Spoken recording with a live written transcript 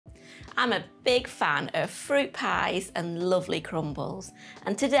I'm a big fan of fruit pies and lovely crumbles,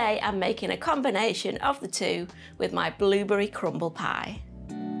 and today I'm making a combination of the two with my blueberry crumble pie.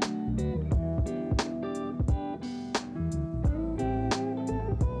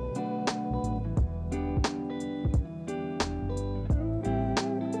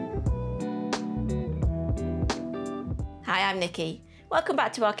 Hi, I'm Nikki. Welcome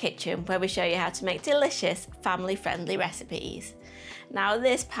back to our kitchen where we show you how to make delicious family-friendly recipes. Now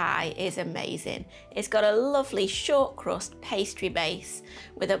this pie is amazing. It's got a lovely short crust pastry base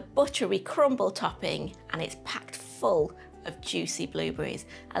with a buttery crumble topping, and it's packed full of juicy blueberries.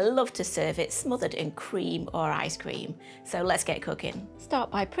 I love to serve it smothered in cream or ice cream. So let's get cooking.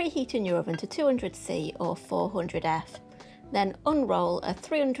 Start by preheating your oven to 200C or 400F. Then unroll a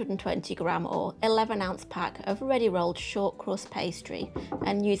 320 gram or 11 ounce pack of ready rolled short crust pastry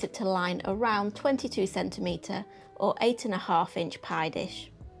and use it to line a round 22 centimetre or 8.5 inch pie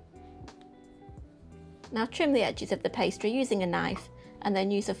dish. Now trim the edges of the pastry using a knife and then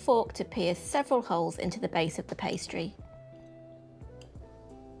use a fork to pierce several holes into the base of the pastry.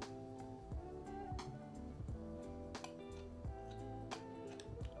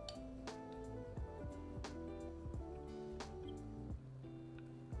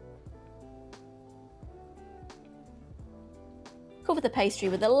 Cover the pastry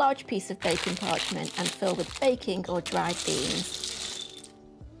with a large piece of baking parchment and fill with baking or dried beans.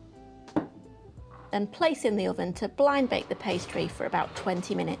 Then place in the oven to blind bake the pastry for about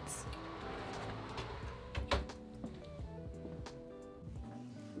 20 minutes.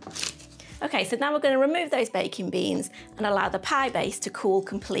 Okay, so now we're going to remove those baking beans and allow the pie base to cool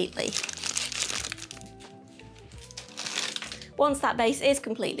completely. Once that base is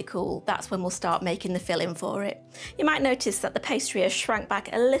completely cool, that's when we'll start making the filling for it. You might notice that the pastry has shrank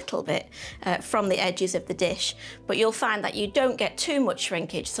back a little bit from the edges of the dish, but you'll find that you don't get too much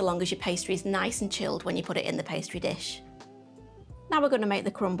shrinkage so long as your pastry is nice and chilled when you put it in the pastry dish. Now we're going to make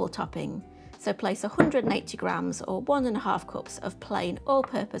the crumble topping. So place 180 grams or 1.5 cups of plain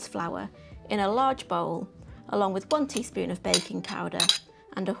all-purpose flour in a large bowl, along with 1 teaspoon of baking powder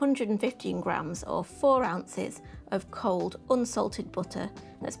and 115 grams or 4 ounces of cold unsalted butter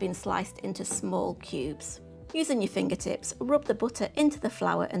that's been sliced into small cubes. Using your fingertips, rub the butter into the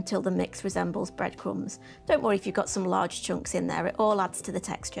flour until the mix resembles breadcrumbs. Don't worry if you've got some large chunks in there, it all adds to the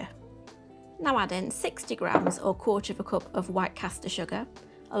texture. Now add in 60 grams or 1/4 cup of white caster sugar,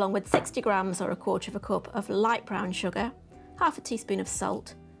 along with 60 grams or 1/4 cup of light brown sugar, half a teaspoon of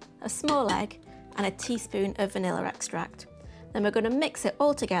salt, a small egg and a teaspoon of vanilla extract. Then we're going to mix it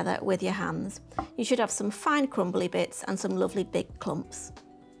all together with your hands. You should have some fine crumbly bits and some lovely big clumps.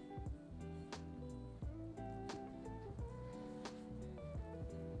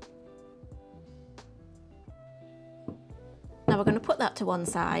 Now we're going to put that to one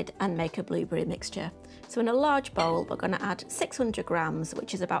side and make a blueberry mixture. So in a large bowl, we're going to add 600 grams,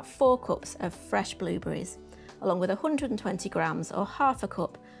 which is about 4 cups of fresh blueberries, along with 120 grams or half a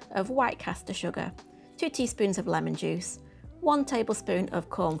cup of white caster sugar, 2 teaspoons of lemon juice, 1 tablespoon of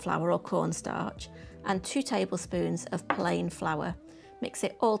corn flour or cornstarch, and 2 tablespoons of plain flour. Mix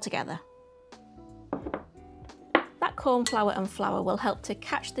it all together. That corn flour and flour will help to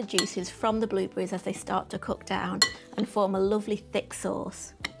catch the juices from the blueberries as they start to cook down and form a lovely thick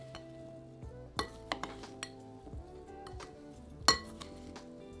sauce.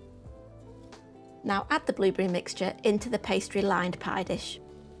 Now add the blueberry mixture into the pastry lined pie dish.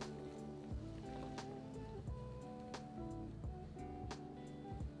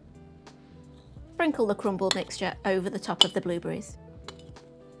 Sprinkle the crumble mixture over the top of the blueberries.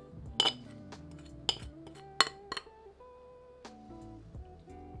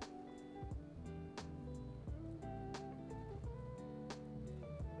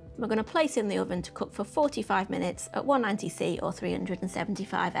 We're going to place in the oven to cook for 45 minutes at 190C or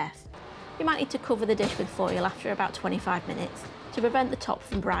 375F. You might need to cover the dish with foil after about 25 minutes to prevent the top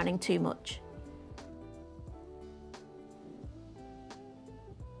from browning too much.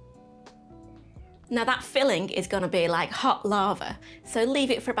 Now that filling is going to be like hot lava, so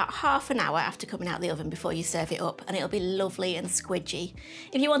leave it for about half an hour after coming out of the oven before you serve it up, and it'll be lovely and squidgy.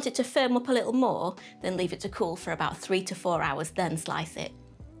 If you want it to firm up a little more, then leave it to cool for about 3 to 4 hours, then slice it.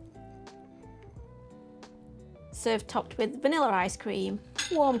 Serve topped with vanilla ice cream,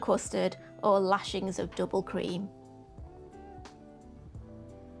 warm custard, or lashings of double cream.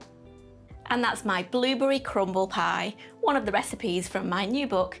 And that's my blueberry crumble pie, one of the recipes from my new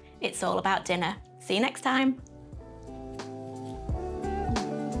book, It's All About Dinner. See you next time.